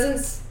 And it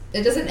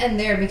doesn't end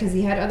there because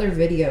he had other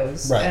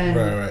videos. Right, and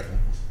right.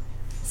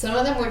 Some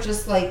of them were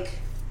just, like,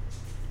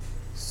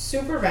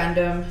 super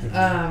random,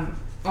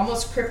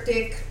 almost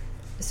cryptic.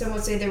 Some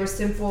would say they were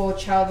simple,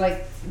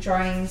 childlike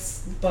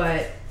drawings,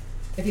 but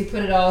if you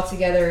put it all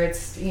together,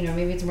 it's, you know,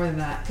 maybe it's more than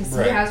that. Because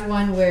he has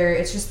one where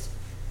it's just,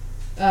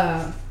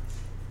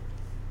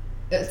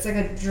 it's like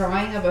a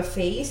drawing of a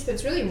face, but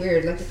it's really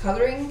weird. Like the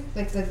coloring,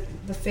 like the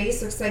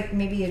face looks like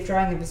maybe a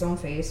drawing of his own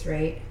face,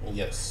 right?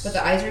 Yes. But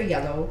the eyes are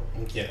yellow.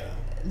 Yeah.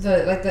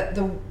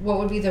 The what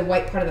would be the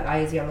white part of the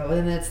eye is yellow,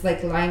 and then it's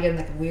like lined in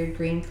like a weird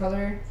green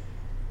color.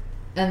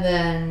 And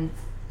then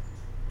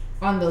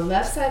on the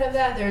left side of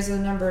that, there's the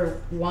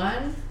number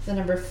 1, the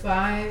number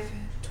 5,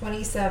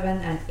 27,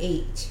 and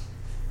 8.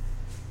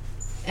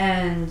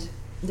 And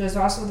there's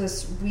also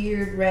this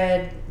weird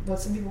red, what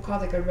some people call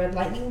like a red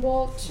lightning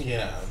bolt.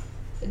 Yeah.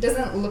 It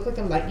doesn't look like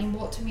a lightning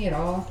bolt to me at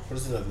all. What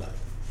does it look like?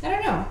 I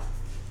don't know.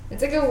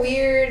 It's like a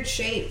weird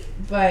shape,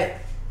 but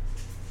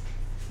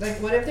like,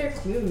 what if they're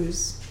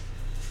clues?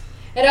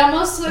 It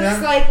almost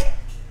looks like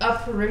a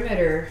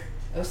perimeter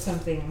of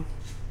something.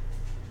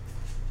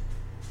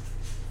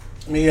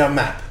 Maybe a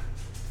map.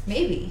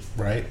 Maybe.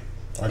 Right?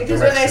 Or because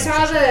when I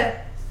saw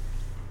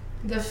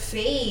the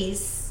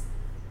face,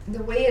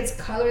 the way it's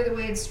colored, the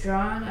way it's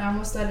drawn, I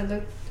almost thought it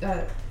looked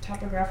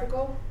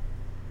topographical.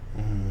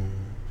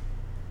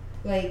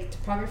 Like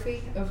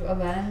topography of a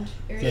land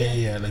area.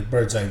 Yeah, like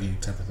bird's eye view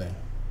type of thing.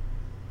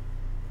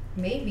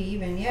 Maybe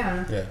even,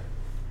 yeah. Yeah.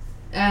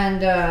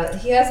 And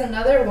he has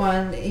another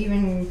one,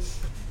 even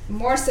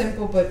more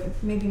simple,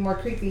 but maybe more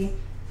creepy.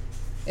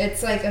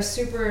 It's like a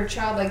super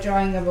childlike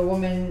drawing of a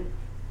woman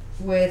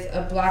with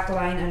a black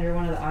line under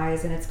one of the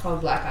eyes, and it's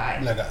called Black Eye.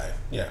 Black Eye,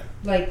 yeah.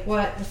 Like,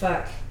 what the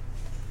fuck?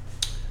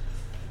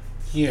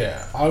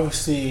 Yeah,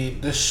 obviously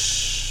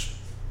this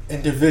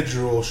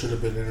individual should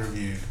have been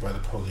interviewed by the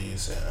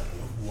police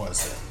and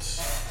wasn't.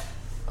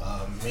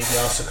 Maybe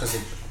also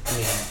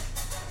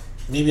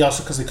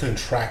because they couldn't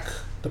track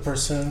the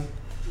person.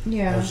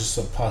 Yeah. It was just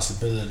a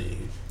possibility.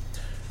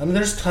 I mean,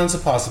 there's tons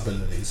of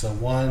possibilities. So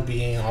one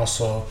being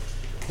also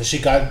that she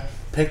got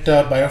picked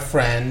up by a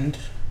friend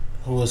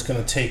who was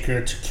going to take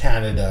her to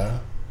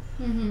Canada.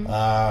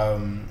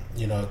 Mm-hmm.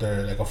 You know,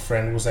 like a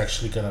friend was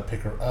actually going to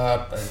pick her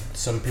up. And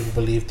some people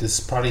believe this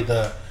is probably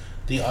the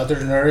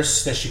other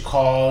nurse that she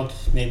called.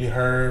 Maybe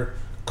her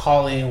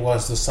calling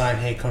was the sign,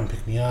 hey, come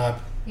pick me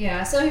up.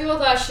 Yeah, some people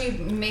thought she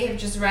may have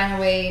just ran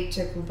away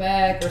to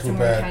Quebec or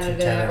somewhere in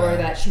Canada, or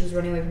that she was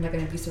running away from like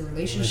an abusive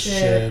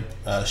relationship.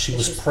 She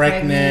was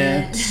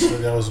pregnant. So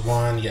that was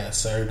one.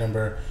 Yes, I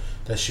remember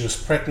that she was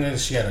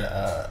pregnant. She had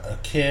a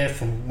kid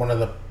from one of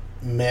the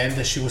men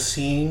that she was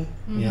seeing.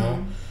 Mm-hmm. You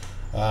know,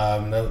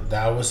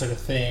 that was like a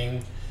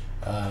thing.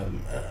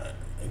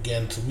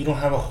 Again, so we don't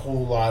have a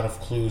whole lot of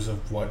clues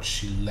of what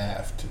she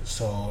left.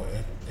 So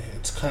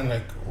it's kind of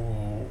like.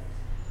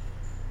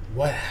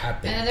 What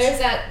happened? And there's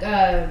that,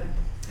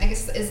 I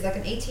guess it's like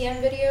an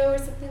ATM video or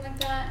something like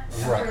that.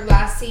 Right. Her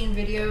last seen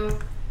video.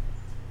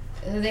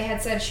 They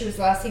had said she was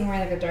last seen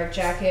wearing like a dark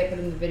jacket, but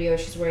in the video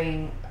she's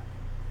wearing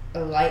a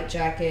light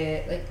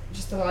jacket. Like,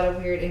 just a lot of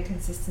weird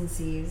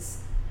inconsistencies.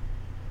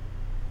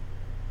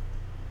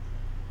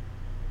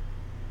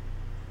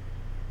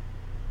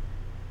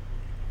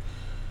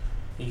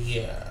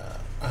 Yeah.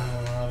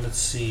 Let's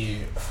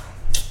see.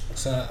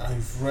 So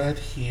I've read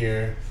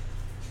here.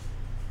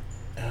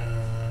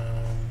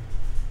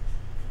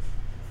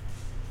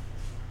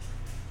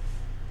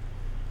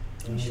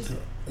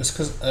 It's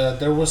because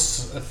there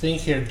was a thing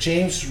here.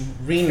 James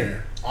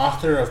Reiner,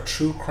 author of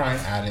True Crime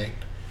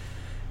Addict,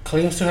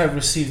 claims to have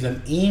received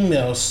an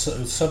email.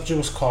 The subject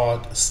was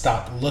called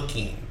 "Stop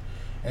Looking,"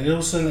 and it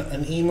was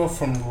an email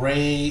from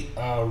Ray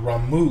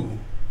Ramu,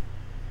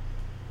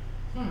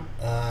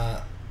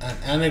 an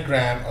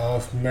anagram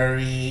of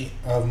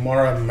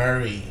Maura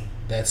Murray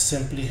that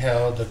simply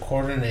held the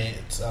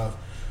coordinates of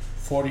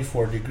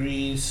 44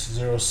 degrees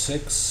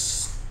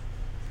 06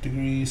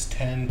 degrees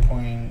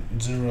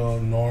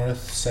 10.0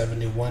 north,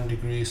 71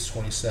 degrees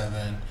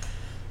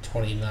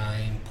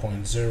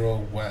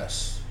 29.0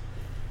 west.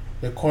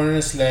 The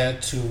coordinates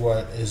led to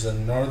what is a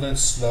northern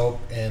slope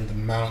in the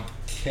Mount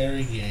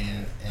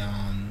Carrigan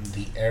on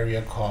the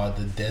area called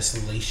the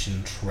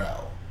Desolation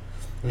Trail,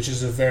 which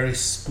is a very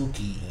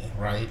spooky,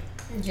 right?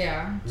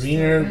 Yeah.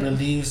 Reiner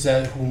believes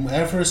that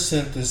whomever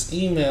sent this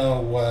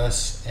email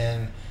was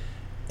an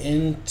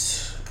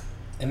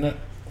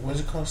what's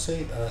it called?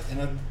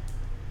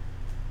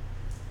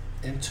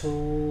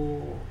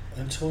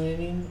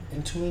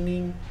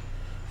 Intuiting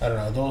I don't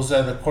know. Those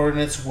the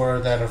coordinates were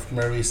that of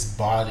Mary's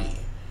body,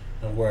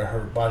 where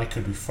her body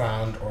could be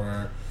found,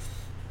 or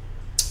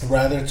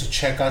rather to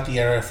check out the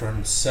area for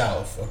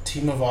himself. A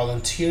team of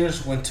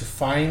volunteers went to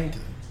find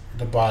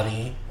the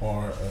body,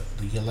 or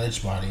the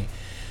alleged body,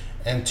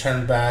 and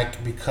turned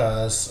back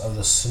because of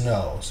the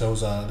snow. So it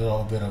was a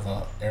little bit of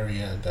a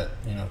area that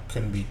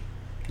couldn't be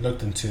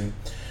looked into.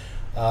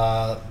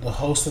 The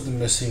host of the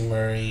Missing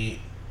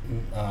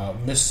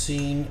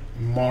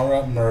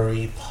Maura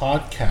Murray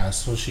podcast,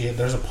 so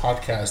there's a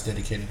podcast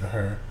dedicated to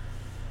her,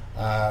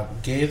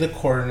 gave the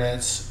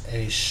coordinates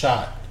a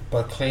shot,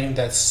 but claimed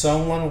that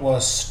someone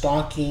was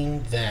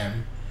stalking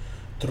them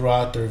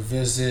throughout their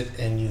visit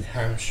in New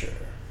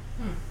Hampshire.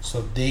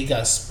 So they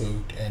got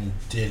spooked and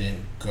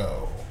didn't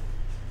go.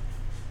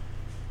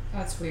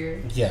 That's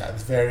weird. Yeah,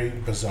 it's very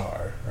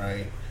bizarre,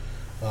 right?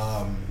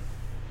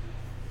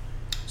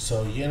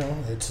 So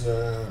it's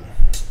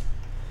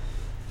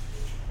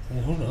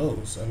who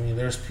knows? I mean,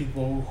 there's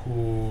people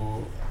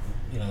who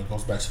it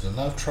goes back to the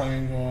love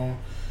triangle.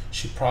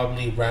 She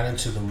probably ran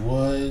into the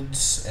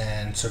woods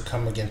and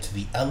succumbed again to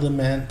the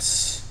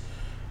elements.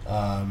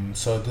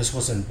 So this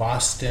was in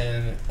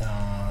Boston,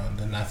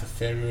 the 9th of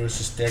February. It was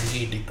just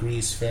 38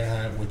 degrees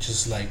Fahrenheit, which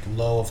is like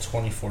low of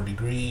 24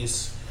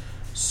 degrees.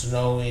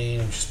 Snowing,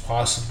 which is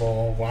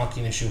possible.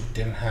 Walking issue,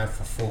 didn't have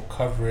a full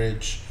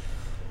coverage.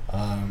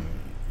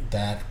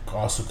 That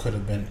also could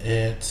have been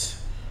it.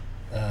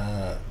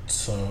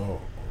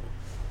 So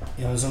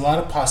there's a lot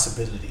of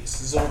possibilities.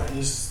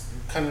 This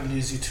kind of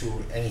leads you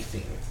to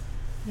anything.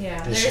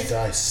 Yeah. Did she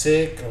die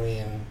sick? I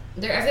mean,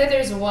 I think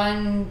there's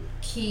one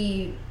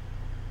key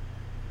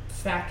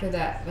factor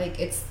that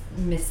it's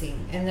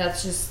missing, and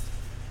that's just,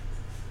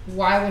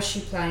 why was she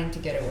planning to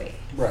get away?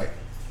 Right.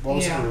 What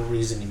was her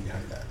reasoning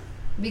behind that?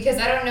 Because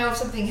I don't know if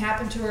something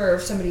happened to her, or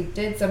if somebody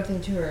did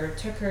something to her or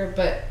took her,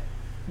 but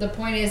the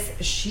point is,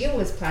 she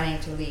was planning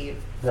to leave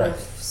for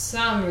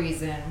some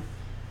reason.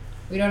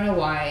 We don't know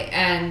why.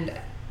 And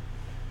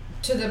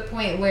to the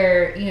point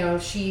where,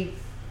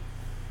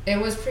 it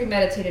was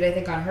premeditated, I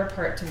think, on her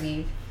part to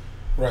leave.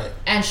 Right.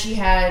 And she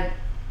had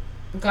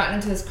gotten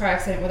into this car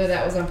accident, whether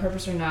that was on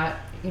purpose or not,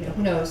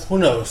 who knows? Who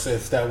knows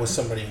if that was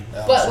somebody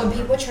else. But when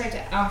people tried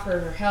to offer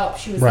her help,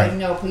 she was like,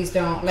 no, please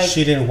don't.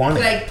 She didn't want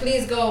it.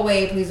 Please go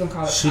away, please don't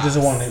call it. She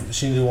didn't want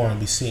to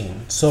be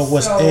seen. So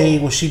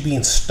was she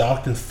being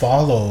stalked and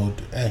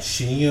followed, and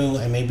she knew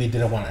and maybe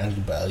didn't want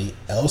anybody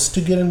else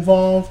to get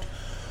involved?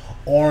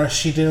 Or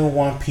she didn't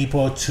want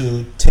people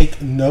to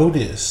take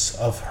notice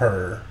of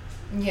her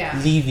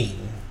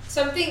leaving?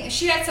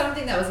 She had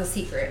something that was a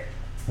secret.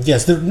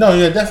 Yes,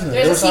 definitely.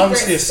 There was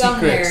obviously a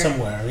secret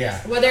somewhere, yeah.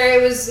 Whether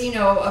it was,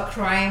 a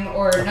crime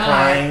or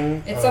not,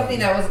 it's something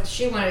that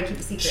she wanted to keep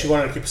a secret. She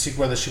wanted to keep a secret,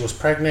 whether she was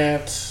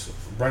pregnant,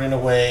 running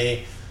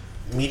away,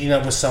 meeting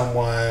up with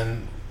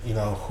someone,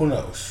 who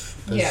knows?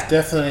 There's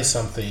definitely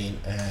something,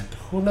 and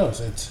who knows?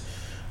 It's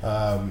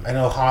I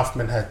know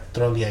Hoffman had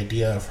thrown the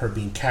idea of her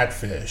being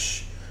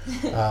catfish.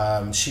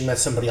 She met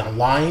somebody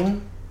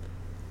online.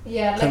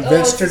 Yeah,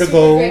 convinced her to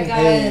go. Great guy,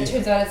 and it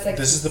turns out it's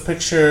this is the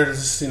picture.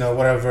 This is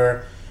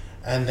whatever,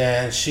 and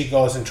then she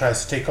goes and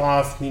tries to take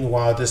off.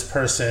 Meanwhile, this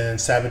person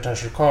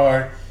sabotages her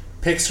car,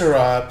 picks her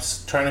up,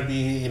 trying to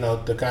be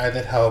the guy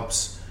that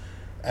helps,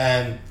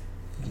 and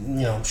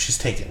she's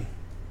taken.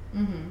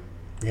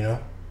 Mm-hmm.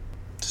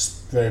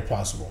 Just very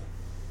plausible.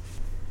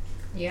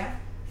 Yeah.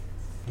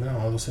 No,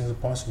 all those things are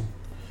possible.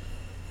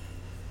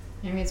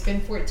 I mean, it's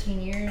been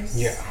 14 years.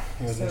 Yeah,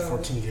 it's been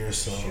 14 years.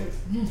 So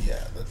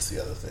yeah, that's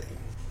the other thing.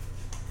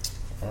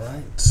 All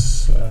right,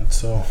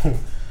 so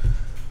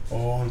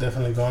we'll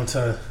definitely go on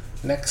to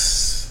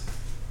next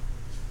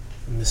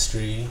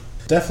mystery.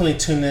 Definitely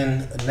tune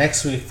in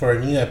next week for a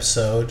new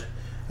episode.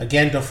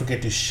 Again, don't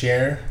forget to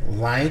share,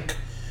 like,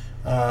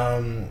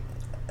 and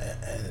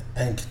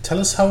tell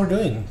us how we're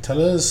doing.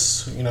 Tell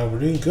us, we're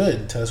doing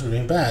good. Tell us we're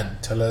doing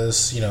bad. Tell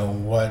us,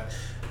 what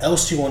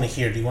else do you want to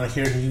hear? Do you want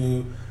to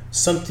hear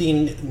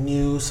something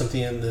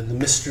in the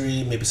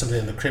mystery, maybe something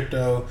in the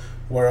crypto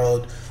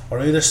world, or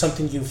maybe there's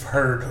something you've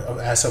heard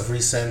as of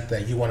recent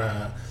that you want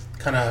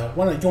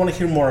to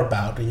hear more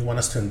about and you want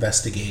us to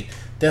investigate?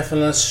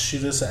 Definitely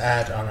shoot us an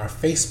ad on our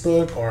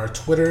Facebook or our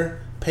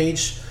Twitter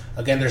page.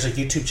 Again, there's a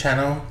YouTube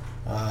channel.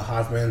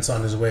 Hoffman's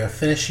on his way of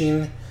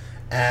finishing,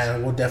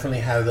 and we'll definitely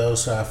have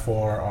those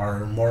for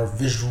our more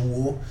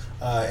visual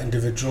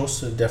individuals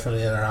that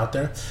definitely are out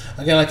there.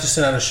 Again, I'd like to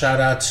send out a shout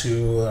out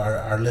to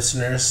our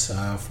listeners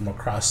from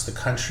across the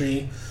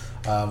country.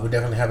 We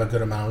definitely have a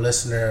good amount of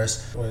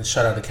listeners.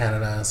 Shout out to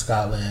Canada,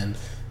 Scotland,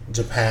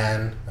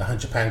 Japan.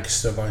 Japan is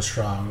still going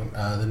strong.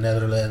 The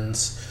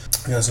Netherlands.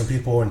 We have some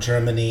people in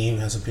Germany. We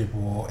have some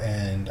people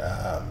in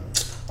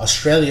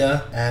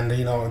Australia, and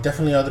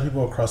definitely other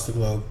people across the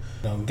globe.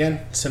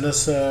 Again, send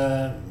us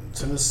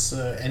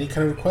any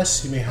kind of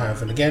requests you may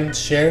have, and again,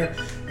 share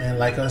and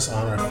like us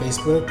on our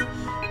Facebook,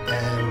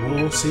 and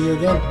we'll see you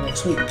again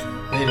next week.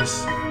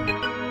 Latest.